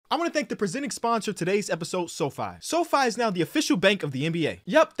I want to thank the presenting sponsor of today's episode, SoFi. SoFi is now the official bank of the NBA.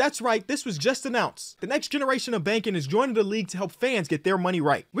 Yep, that's right, this was just announced. The next generation of banking is joining the league to help fans get their money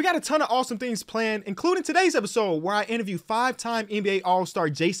right. We got a ton of awesome things planned, including today's episode where I interview 5-time NBA All-Star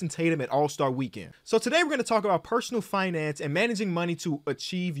Jayson Tatum at All-Star Weekend. So today we're going to talk about personal finance and managing money to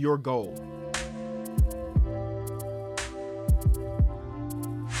achieve your goal.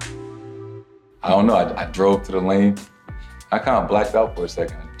 I don't know, I drove to the lane. I kind of blacked out for a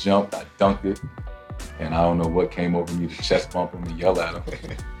second. I jumped, I dunked it, and I don't know what came over me, to chest bump him and yell at him.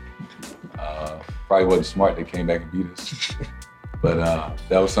 Probably wasn't smart, they came back and beat us. But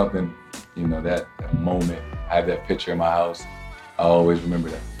that was something, you know, that moment. I have that picture in my house. I always remember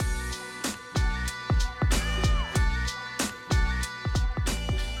that.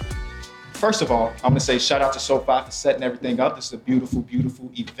 First of all, I'm gonna say shout out to SoFi for setting everything up. This is a beautiful,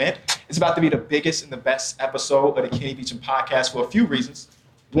 beautiful event. It's about to be the biggest and the best episode of the Kenny Beecham podcast for a few reasons.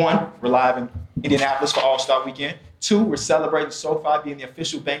 One, we're live in Indianapolis for All-Star Weekend. Two, we're celebrating SoFi being the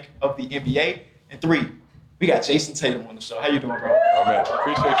official bank of the NBA. And three, we got Jayson Tatum on the show. How you doing, bro? Oh man,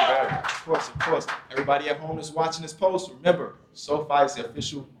 appreciate you having me. Of course. Everybody at home that's watching this post, remember, SoFi is the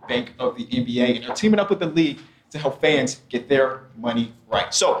official bank of the NBA, and they're teaming up with the league to help fans get their money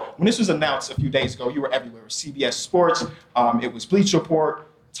right. So when this was announced a few days ago, you were everywhere. It was CBS Sports, it was Bleacher Report.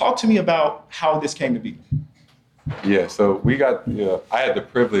 Talk to me about how this came to be. Yeah, so I had the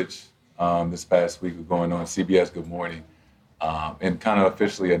privilege this past week of going on CBS Good Morning and kind of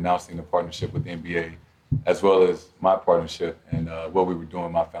officially announcing the partnership with the NBA, as well as my partnership and what we were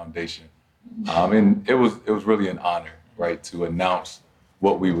doing, my foundation. And it was really an honor, right, to announce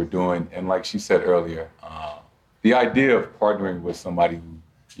what we were doing. And like she said earlier, the idea of partnering with somebody who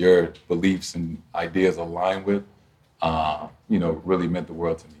your beliefs and ideas align with, really meant the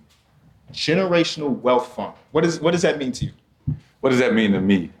world to me. Generational Wealth Fund. What does that mean to you? What does that mean to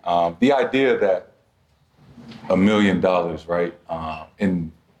me? The idea that $1 million, right,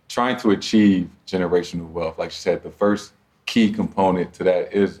 in trying to achieve generational wealth, like you said, the first key component to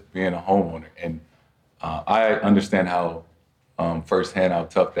that is being a homeowner. And I understand how firsthand how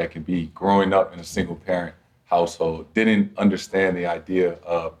tough that can be. Growing up in a single parent household, didn't understand the idea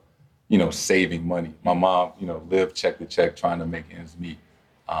of, saving money. My mom, lived check to check trying to make ends meet.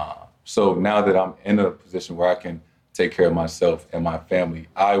 So now that I'm in a position where I can take care of myself and my family,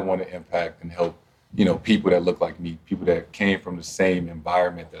 I want to impact and help, people that look like me, people that came from the same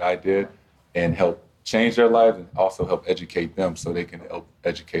environment that I did, and help change their lives and also help educate them so they can help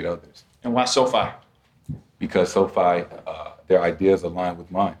educate others. And why SoFi? Because SoFi, their ideas align with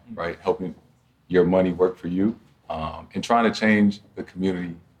mine, right? Helping your money work for you, and trying to change the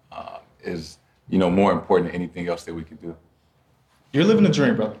community is, more important than anything else that we can do. You're living a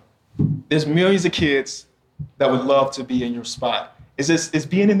dream, brother. There's millions of kids that would love to be in your spot. Is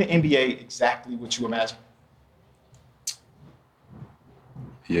being in the NBA exactly what you imagine?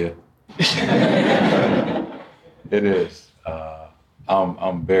 Yeah, it is.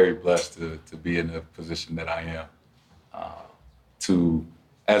 I'm very blessed to be in the position that I am. To,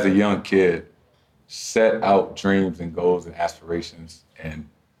 as a young kid, set out dreams and goals and aspirations and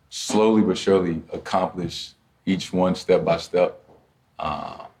slowly but surely accomplish each one step by step.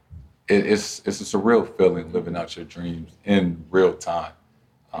 It's a surreal feeling living out your dreams in real time.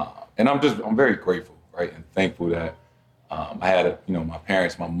 And I'm very grateful, right, and thankful that I had, my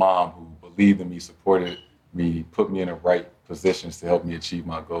parents, my mom, who believed in me, supported me, put me in the right positions to help me achieve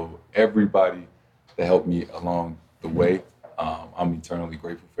my goal. Everybody that helped me along the way, I'm eternally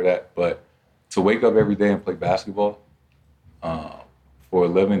grateful for that. But to wake up every day and play basketball for a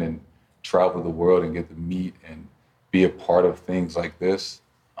living and travel the world and get to meet and be a part of things like this,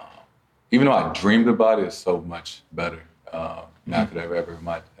 even though I dreamed about it, it's so much better than I could have ever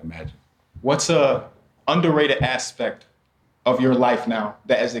imagined. What's a underrated aspect of your life now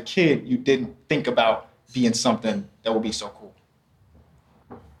that as a kid you didn't think about being something that would be so cool?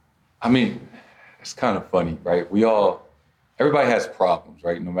 I mean, it's kind of funny, right? Everybody has problems,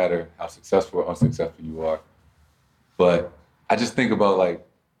 right? No matter how successful or unsuccessful you are. But I just think about like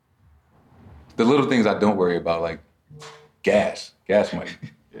the little things I don't worry about, like gas money.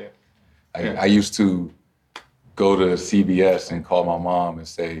 Yeah. I used to go to CVS and call my mom and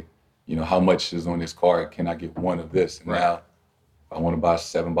say, how much is on this card? Can I get one of this? And now, if I want to buy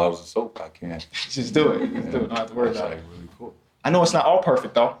 7 bottles of soap, I can. Just do it. Just do it. Don't have to worry about it. It's really cool. I know it's not all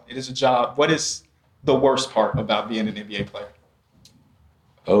perfect, though. It is a job. What is the worst part about being an NBA player?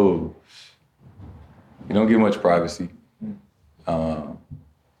 Oh, you don't get much privacy.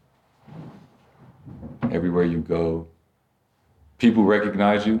 Everywhere you go, people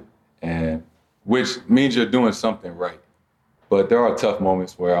recognize you, and which means you're doing something right. But there are tough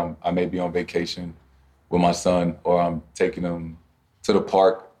moments where I may be on vacation with my son, or I'm taking him to the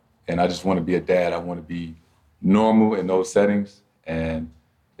park, and I just want to be a dad. I want to be normal in those settings, and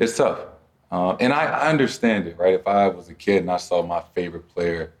it's tough. And I understand it, right? If I was a kid and I saw my favorite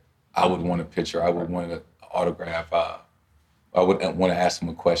player, I would want a picture. I would want an autograph. I would want to ask him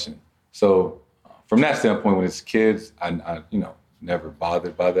a question. So from that standpoint, when it's kids, I never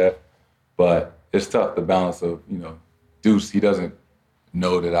bothered by that. But it's tough, the balance of, Deuce, he doesn't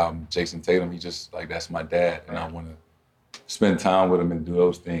know that I'm Jayson Tatum. He just that's my dad, and I want to spend time with him and do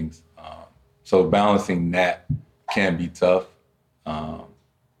those things. So balancing that can be tough. But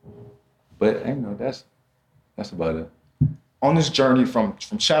that's about it. On this journey from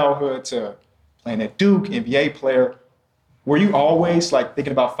childhood to playing at Duke, NBA player, were you always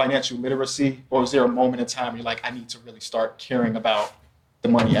thinking about financial literacy, or was there a moment in time where you're I need to really start caring about the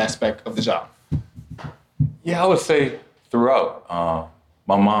money aspect of the job? Yeah, I would say throughout.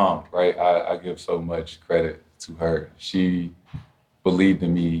 My mom, right? I give so much credit to her. She believed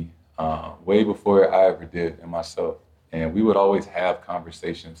in me way before I ever did in myself. And we would always have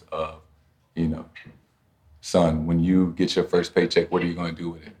conversations of, son, when you get your first paycheck, what are you going to do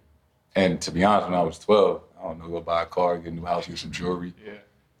with it? And to be honest, when I was 12, I don't know, go buy a car, get a new house, get some jewelry. Yeah.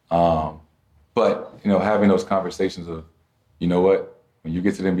 But, having those conversations of, you know what, when you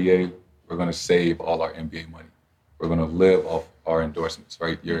get to the NBA, we're going to save all our NBA money. We're going to live off our endorsements,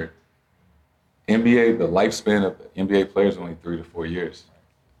 right? Your NBA, the lifespan of the NBA players is only 3 to 4 years,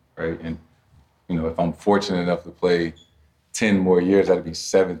 right? And, if I'm fortunate enough to play 10 more years, that'd be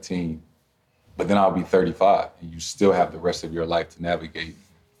 17. But then I'll be 35, and you still have the rest of your life to navigate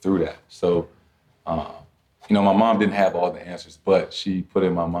through that. So, my mom didn't have all the answers, but she put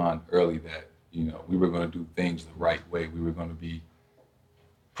in my mind early that, we were going to do things the right way. We were going to be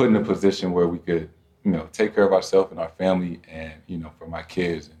put in a position where we could, take care of ourselves and our family, and, for my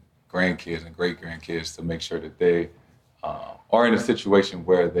kids and grandkids and great-grandkids, to make sure that they are in a situation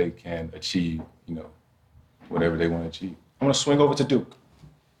where they can achieve, whatever they want to achieve. I'm going to swing over to Duke,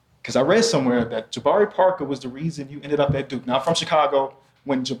 because I read somewhere that Jabari Parker was the reason you ended up at Duke. Now, I'm from Chicago.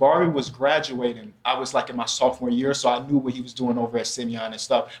 When Jabari was graduating, I was in my sophomore year, so I knew what he was doing over at Simeon and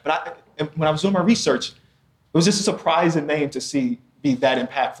stuff. But when I was doing my research, it was just a surprising name to be that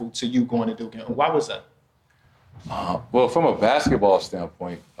impactful to you going to Duke. And why was that? Well, from a basketball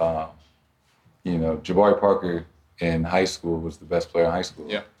standpoint, Jabari Parker in high school was the best player in high school.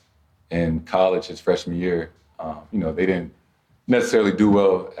 Yeah. In college, his freshman year, they didn't necessarily do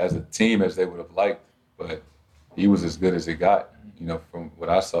well as a team as they would have liked, but he was as good as it got. From what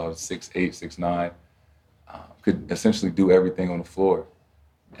I saw, 6'8", 6'9", could essentially do everything on the floor.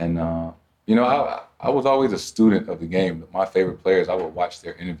 And, I was always a student of the game. My favorite players, I would watch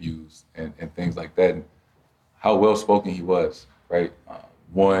their interviews and things like that, and how well-spoken he was, right?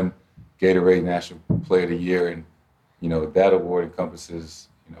 Won Gatorade National Player of the Year, and, that award encompasses,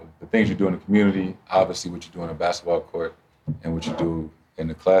 the things you do in the community, obviously what you do on a basketball court, and what you do in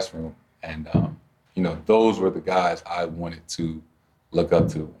the classroom. And, those were the guys I wanted to look up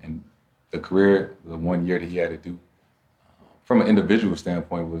to. And the 1 year that he had to do, from an individual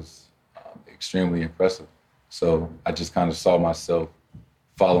standpoint, was extremely impressive. So I just kind of saw myself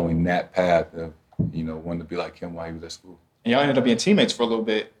following that path of, wanting to be like him while he was at school. And y'all ended up being teammates for a little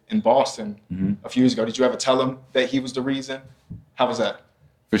bit in Boston a few years ago. Did you ever tell him that he was the reason? How was that?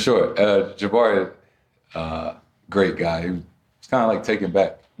 For sure. Jabari, great guy. He was kind of taken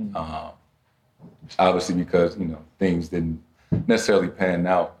back. Obviously because, things didn't necessarily pan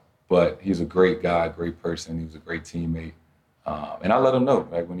out, but he's a great guy, great person. He was a great teammate. And I let him know,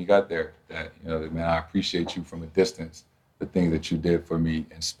 when he got there, that, man, I appreciate you from a distance, the things that you did for me,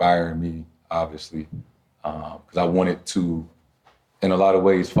 inspiring me, obviously, because I wanted to, in a lot of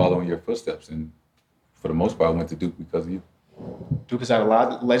ways, follow in your footsteps. And for the most part, I went to Duke because of you. Duke has had a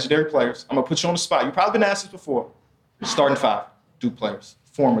lot of legendary players. I'm going to put you on the spot. You've probably been asked this before. Starting 5 Duke players,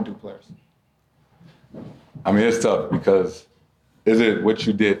 former Duke players. I mean, it's tough because is it what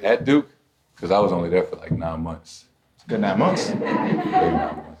you did at Duke? Because I was only there for 9 months. Good 9 months. Good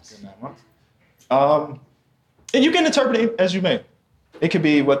 9 months. Good 9 months. And you can interpret it as you may. It could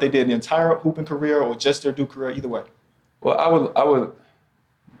be what they did the entire hooping career or just their Duke career, either way. Well, I would,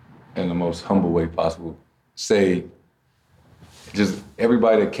 in the most humble way possible, say just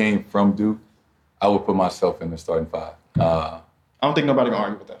everybody that came from Duke, I would put myself in the starting 5. I don't think nobody can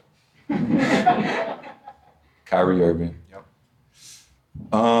argue with that. Kyrie Irving. Yep.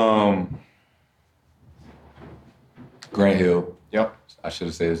 Grant Hill. Yep. I should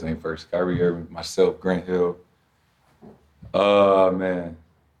have said his name first. Kyrie Irving, myself, Grant Hill.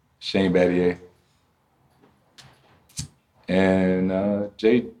 Shane Battier. and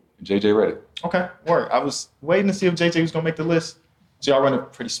JJ Redick. Okay, word. I was waiting to see if JJ was going to make the list. So y'all running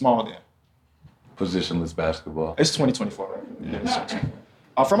pretty small then. Positionless basketball. It's 2024, right? Yeah.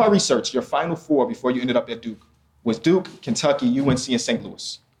 From my research, your final four before you ended up at Duke was Duke, Kentucky, UNC, and St.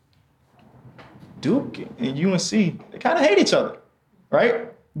 Louis. Duke and UNC, they kind of hate each other,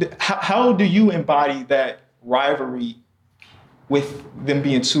 right? How do you embody that rivalry with them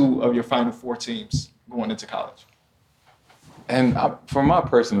being two of your final four teams going into college? And from my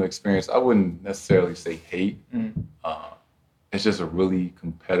personal experience, I wouldn't necessarily say hate. It's just a really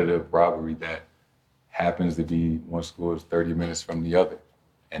competitive rivalry that happens to be one school is 30 minutes from the other.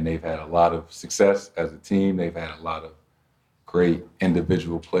 And they've had a lot of success as a team. They've had a lot of great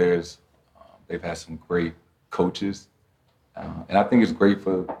individual players. They've had some great coaches. And I think it's great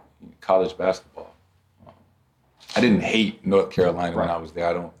for college basketball. I didn't hate North Carolina when I was there.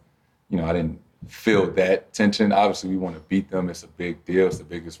 I didn't feel that tension. Obviously, we want to beat them. It's a big deal. It's the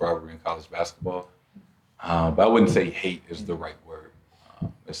biggest rivalry in college basketball. But I wouldn't say hate is the right word.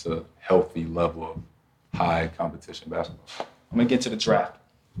 It's a healthy level of high competition basketball. I'm going to get to the draft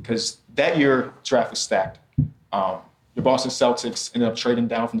because that year draft was stacked. Your Boston Celtics ended up trading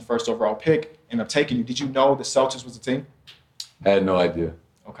down from the first overall pick, ended up taking you. Did you know the Celtics was a team? I had no idea.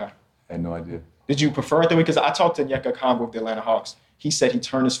 Okay. I had no idea. Did you prefer it that way? Because I talked to Nyeka Congo of the Atlanta Hawks. He said he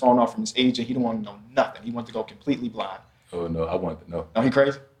turned his phone off from his agent. He didn't want to know nothing. He wanted to go completely blind. Oh, no, I wanted to know. No, he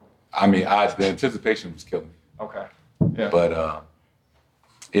crazy? I mean, the anticipation was killing me. Okay. Yeah. But,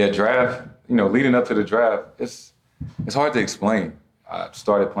 draft, leading up to the draft, it's hard to explain. I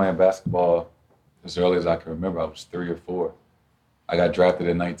started playing basketball as early as I can remember. I was 3 or 4. I got drafted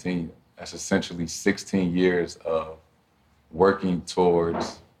at 19. That's essentially 16 years of working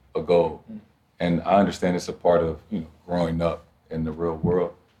towards a goal. And I understand it's a part of, growing up in the real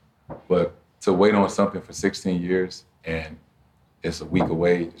world. But to wait on something for 16 years and it's a week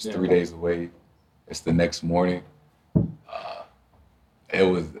away, it's 3 days away, it's the next morning, it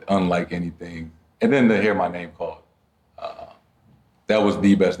was unlike anything. And then to hear my name called, that was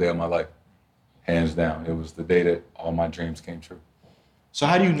the best day of my life, hands down. It was the day that all my dreams came true. So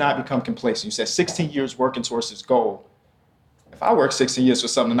how do you not become complacent? You said 16 years working towards this goal. If I work 16 years for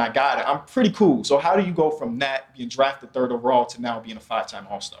something and I got it, I'm pretty cool. So how do you go from that, being drafted 3rd overall, to now being a 5-time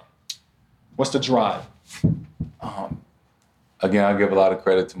All-Star? What's the drive? Again, I give a lot of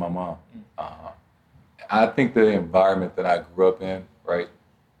credit to my mom. I think the environment that I grew up in, right?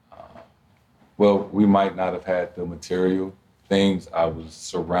 We might not have had the material things. I was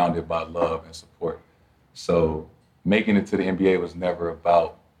surrounded by love and support. So making it to the NBA was never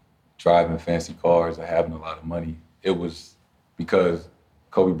about driving fancy cars or having a lot of money. It was because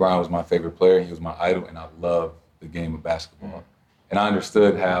Kobe Bryant was my favorite player. He was my idol, and I loved the game of basketball. And I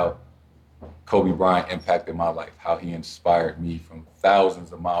understood how Kobe Bryant impacted my life, how he inspired me from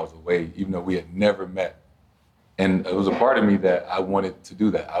thousands of miles away, even though we had never met. And it was a part of me that I wanted to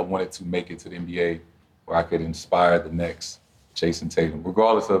do that. I wanted to make it to the NBA where I could inspire the next Jayson Tatum,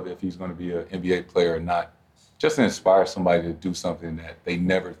 regardless of if he's going to be an NBA player or not, just to inspire somebody to do something that they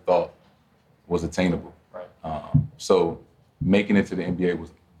never thought was attainable. Right. So making it to the NBA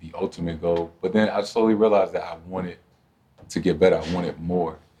was the ultimate goal. But then I slowly realized that I wanted to get better. I wanted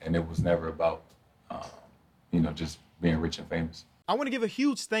more. And it was never about, just being rich and famous. I want to give a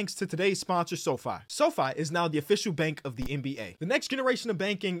huge thanks to today's sponsor, SoFi. SoFi is now the official bank of the NBA. The next generation of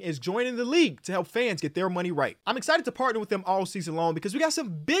banking is joining the league to help fans get their money right. I'm excited to partner with them all season long because we got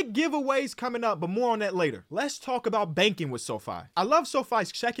some big giveaways coming up, but more on that later. Let's talk about banking with SoFi. I love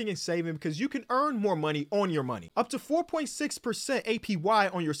SoFi's checking and saving because you can earn more money on your money. Up to 4.6%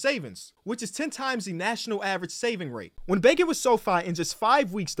 APY on your savings, which is 10 times the national average saving rate. When banking with SoFi, in just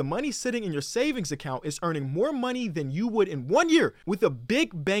 5 weeks, the money sitting in your savings account is earning more money than you would in 1 year with a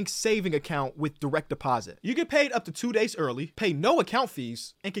big bank saving account with direct deposit. You get paid up to 2 days early, pay no account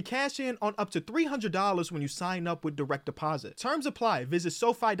fees, and can cash in on up to $300 when you sign up with direct deposit. Terms apply. Visit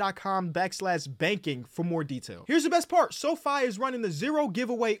SoFi.com/banking for more detail. Here's the best part. SoFi is running the zero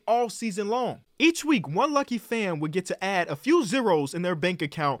giveaway all season long. Each week, one lucky fan would get to add a few zeros in their bank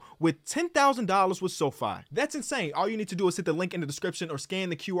account with $10,000 with SoFi. That's insane. All you need to do is hit the link in the description or scan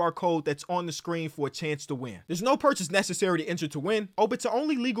the QR code that's on the screen for a chance to win. There's no purchase necessary to enter to win. Open to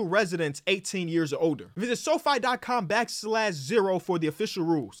only legal residents 18 years or older. Visit SoFi.com/0 for the official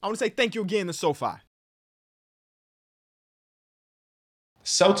rules. I want to say thank you again to SoFi.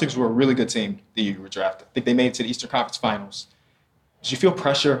 Celtics were a really good team the year you were drafted. I think they made it to the Eastern Conference Finals. Did you feel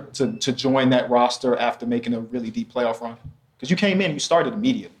pressure to join that roster after making a really deep playoff run? Because you came in, you started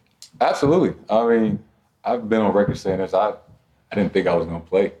immediately. Absolutely. I mean, I've been on record saying this. I didn't think I was going to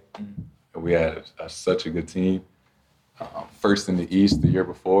play. We had such a good team. First in the East the year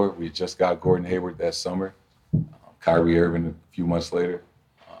before. We just got Gordon Hayward that summer. Kyrie Irving a few months later.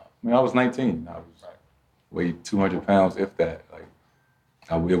 I was 19. I was weighed 200 pounds, if that.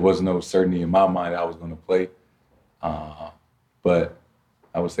 It was no certainty in my mind I was going to play. But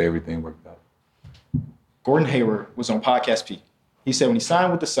I would say everything worked out. Gordon Hayward was on Podcast P. He said when he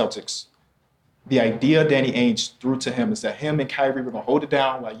signed with the Celtics, the idea Danny Ainge threw to him is that him and Kyrie were going to hold it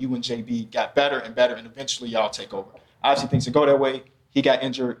down while you and JB got better and better, and eventually y'all take over. Obviously, things didn't go that way. He got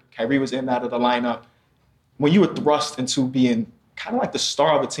injured. Kyrie was in and out of the lineup. When you were thrust into being kind of like the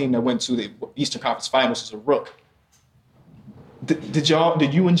star of a team that went to the Eastern Conference Finals as a rook, did you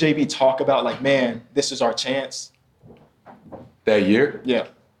and JB talk about, like, man, this is our chance? That year? Yeah.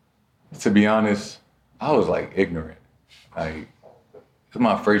 To be honest, I was ignorant. It was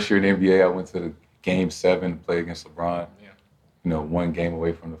my first year in the NBA. I went to the Game 7 to play against LeBron. Yeah. One game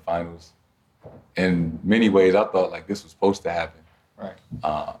away from the finals. In many ways, I thought this was supposed to happen. Right.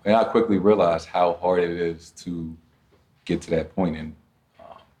 And I quickly realized how hard it is to get to that point, and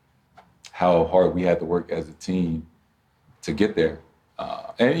how hard we had to work as a team to get there.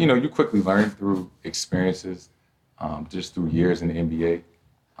 And you quickly learn through experiences, just through years in the NBA.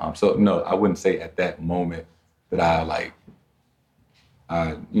 So no, I wouldn't say at that moment that I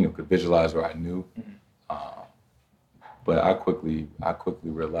could visualize or I knew. Mm-hmm. But I quickly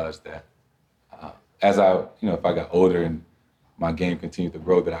realized that as if I got older and my game continued to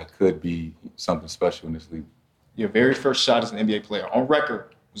grow, that I could be something special in this league. Your very first shot as an NBA player on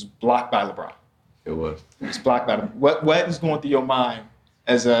record was blocked by LeBron. It was. It was blocked by LeBron. What is going through your mind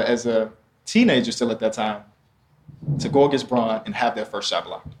as a teenager still at that time to go against Bron and have that first shot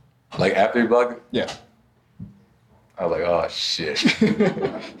blocked? After he blocked it? Yeah. I was like, oh, shit.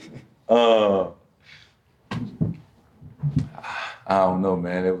 I don't know,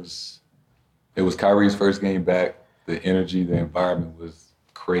 man. It was Kyrie's first game back. The energy, the environment was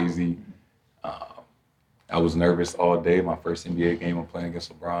crazy. I was nervous all day. My first NBA game, I'm playing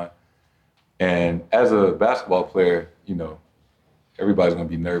against LeBron. And as a basketball player, everybody's going to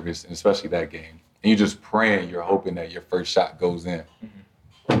be nervous, and especially that game. And you're just praying, you're hoping that your first shot goes in.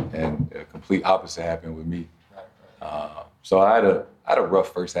 Mm-hmm. And a complete opposite happened with me. Right. So I had a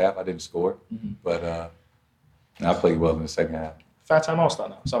rough first half. I didn't score, mm-hmm. But I played well in the second half. Five-time All-Star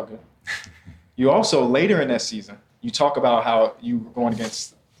now. It's all good. You also, later in that season, you talk about how you were going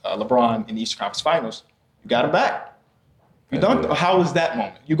against LeBron in the Eastern Conference Finals. You got him back. How was that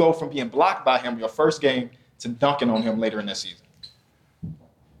moment? You go from being blocked by him your first game to dunking on him later in that season.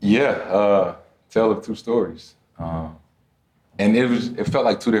 Yeah, tale of two stories. And it felt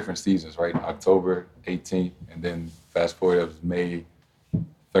like two different seasons, right? October 18th, and then fast forward, it was May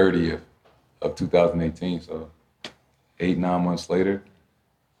 30th of 2018. So 8-9 months later,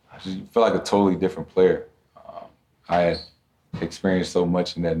 I just felt like a totally different player. I had experienced so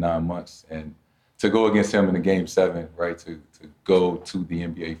much in that 9 months, and to go against him in the Game 7, right, to go to the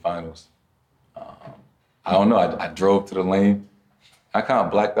NBA Finals, I don't know. I drove to the lane. I kind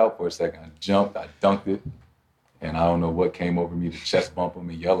of blacked out for a second. I jumped, I dunked it, and I don't know what came over me to chest bump him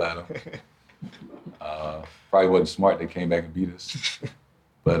and yell at him. Probably wasn't smart. They came back and beat us.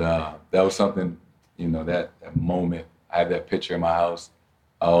 But that was something, that moment. I have that picture in my house.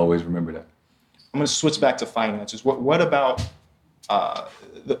 I always remember that. I'm going to switch back to finances. What about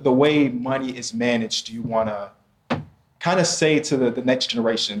the way money is managed do you want to kind of say to the next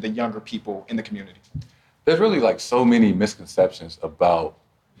generation, the younger people in the community? There's really so many misconceptions about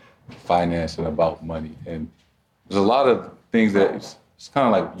finance and about money. And there's a lot of things that it's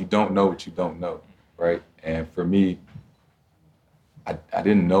kind of you don't know what you don't know, right? And for me, I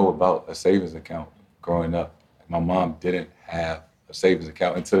didn't know about a savings account growing up. My mom didn't have a savings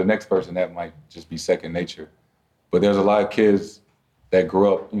account. And to the next person, that might just be second nature. But there's a lot of kids that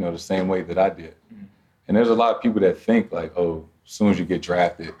grew up, the same way that I did. Mm-hmm. And there's a lot of people that think oh, as soon as you get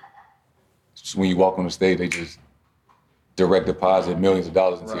drafted, just when you walk on the stage, they just direct deposit millions of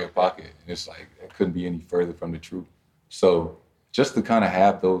dollars into your pocket. And it's it couldn't be any further from the truth. So just to kind of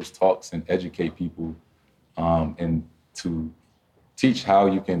have those talks and educate people and to teach how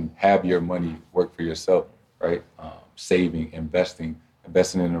you can have your money work for yourself, right? Saving, investing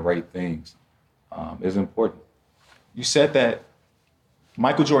in the right things is important. You said that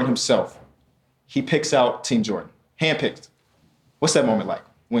Michael Jordan himself, he picks out Team Jordan, handpicked. What's that moment like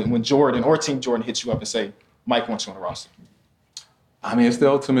when Jordan or Team Jordan hits you up and say, Mike wants you on the roster? I mean, it's the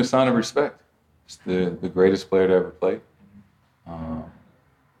ultimate sign of respect. It's the greatest player to ever play.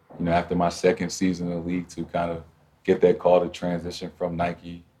 After my second season in the league, to kind of get that call to transition from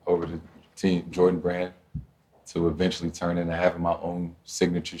Nike over to Team Jordan brand, to eventually turn into having my own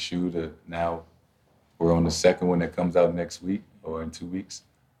signature shoe, to now We're on the second one that comes out next week or in 2 weeks.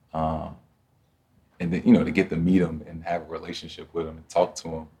 And then, you know, to get to meet him and have a relationship with him and talk to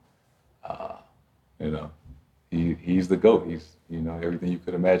him, you know, he's the GOAT. He's, you know, everything you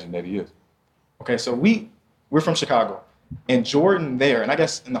could imagine that he is. Okay, so we're from Chicago, and Jordan there, and I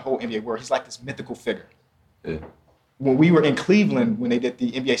guess in the whole NBA world, he's like this mythical figure. Yeah. When we were in Cleveland, when they did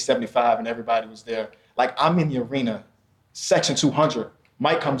the NBA 75 and everybody was there, like I'm in the arena, section 200,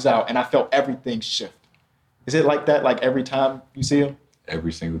 Mike comes out, and I felt everything shift. Is it like that, like every time you see him?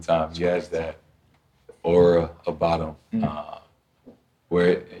 Every single time. He has that aura about him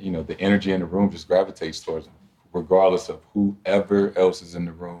where, you know, the energy in the room just gravitates towards him, regardless of whoever else is in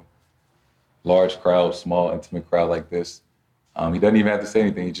the room. Large crowd, small, intimate crowd like this. He doesn't even have to say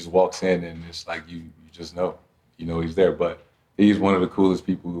anything. He just walks in and it's like you just know. You know he's there. But he's one of the coolest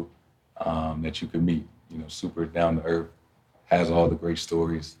people that you could meet. You know, super down to earth, has all the great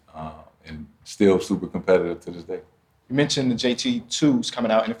stories, and still super competitive to this day. You mentioned the JT2s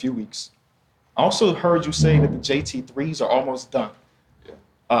coming out in a few weeks. I also heard you say that the JT3s are almost done.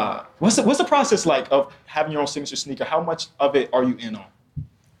 Yeah. What's the process like of having your own signature sneaker? How much of it are you in on?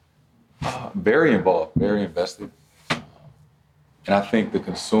 Very involved, very invested. And I think the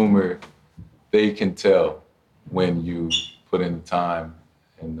consumer, they can tell when you put in the time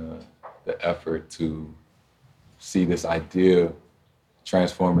and the effort to see this idea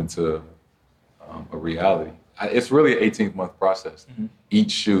transform into a reality. It's really an 18-month process. Mm-hmm.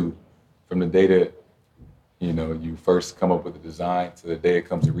 Each shoe, from the day that, you know, you first come up with the design to the day it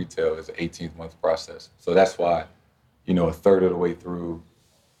comes to retail, is an 18-month process. So that's why, you know, a third of the way through,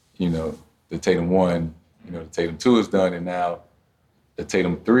 you know, the Tatum 1, you know, the Tatum 2 is done, and now the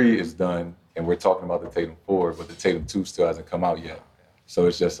Tatum 3 is done, and we're talking about the Tatum 4, but the Tatum 2 still hasn't come out yet. So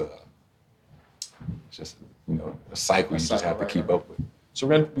it's just you know, a cycle you just have to keep up with. So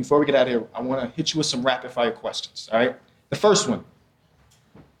before we get out of here, I want to hit you with some rapid fire questions, all right? The first one,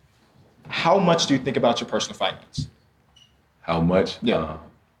 how much do you think about your personal finance? How much? Yeah.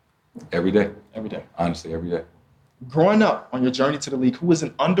 Every day. Every day. Honestly, every day. Growing up on your journey to the league, who was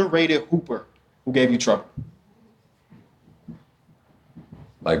an underrated hooper who gave you trouble?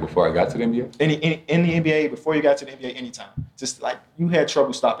 Like before I got to the NBA? In the NBA, before you got to the NBA, anytime. Just like you had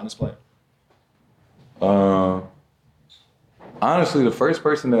trouble stopping this player. Honestly, the first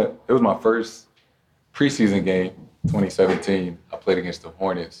person it was my first preseason game, 2017. I played against the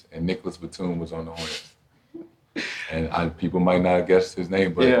Hornets, and Nicholas Batum was on the Hornets. And people might not have guessed his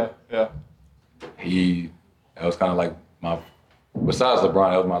name, but yeah. That was kind of like besides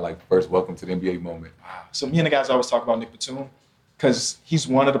LeBron, that was my like first welcome to the NBA moment. Wow. So me and the guys always talk about Nick Batum because he's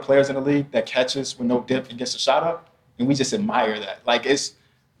one of the players in the league that catches with no dip and gets a shot up, and we just admire that. Like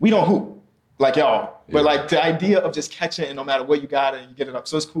we don't hoop like y'all, but like the idea of just catching and no matter what you got and you get it up.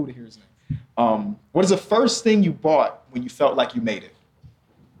 So it's cool to hear his name. What is the first thing you bought when you felt like you made it?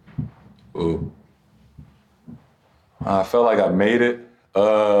 Ooh. I felt like I made it.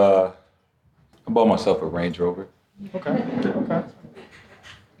 I bought myself a Range Rover. Okay.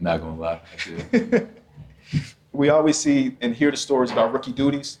 Not gonna lie, I did. We always see and hear the stories about rookie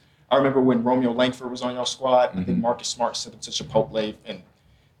duties. I remember when Romeo Langford was on your squad. Mm-hmm. I think Marcus Smart sent him to Chipotle, and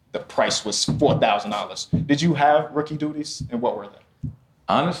the price was $4,000. Did you have rookie duties, and what were they?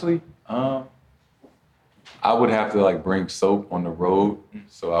 Honestly, I would have to like bring soap on the road,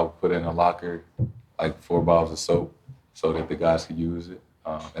 so I would put in a locker like 4 bottles of soap so that the guys could use it,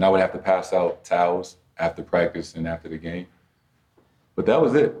 and I would have to pass out towels after practice and after the game. But that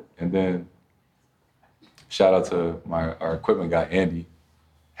was it. And then shout out to our equipment guy Andy.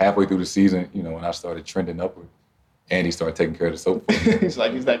 Halfway through the season, you know, when I started trending upward, Andy started taking care of the soap for me. He's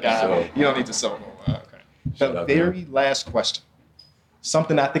that guy. So, you don't need the soap. Okay. The very last question.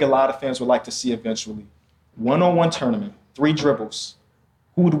 Something I think a lot of fans would like to see eventually. One-on-one tournament, 3 dribbles.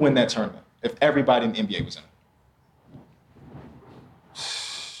 Who would win that tournament if everybody in the NBA was in it?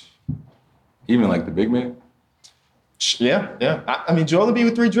 Even like the big man? Yeah. I mean, Joel Embiid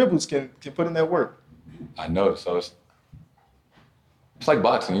with 3 dribbles can put in that work. I know. So it's like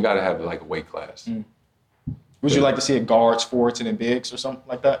boxing. You got to have like a weight class. Mm. Would you like to see it guards, forwards, and then bigs or something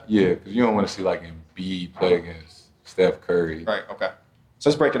like that? Yeah, because you don't want to see like Embiid play against Steph Curry. Right, okay. So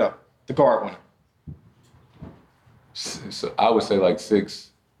let's break it up. The guard winner. So I would say like 6'5"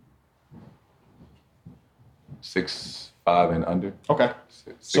 and under. Okay.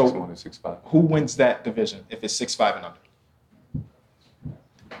 6'1" and 6'5". Who wins that division if it's 6'5" and under?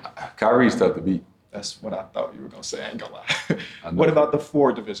 Kyrie's tough to beat. That's what I thought you were going to say. I ain't going to lie. What about the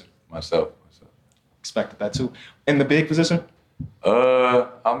forward division? Myself. Expected that too. In the big position? I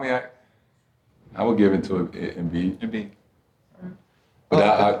mean, I would give it to Embiid. Embiid.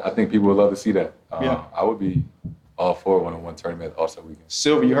 But I think people would love to see that. Yeah. I would be all for a one-on-one tournament at All-Star Weekend.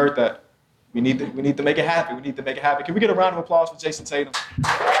 Sylvia, you heard that. We need to make it happen. We need to make it happen. Can we get a round of applause for Jayson Tatum?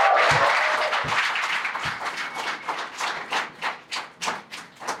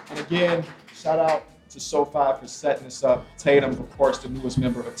 And again, shout out to SoFi for setting this up. Tatum, of course, the newest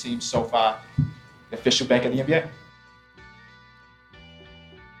member of Team SoFi, the official bank of the NBA.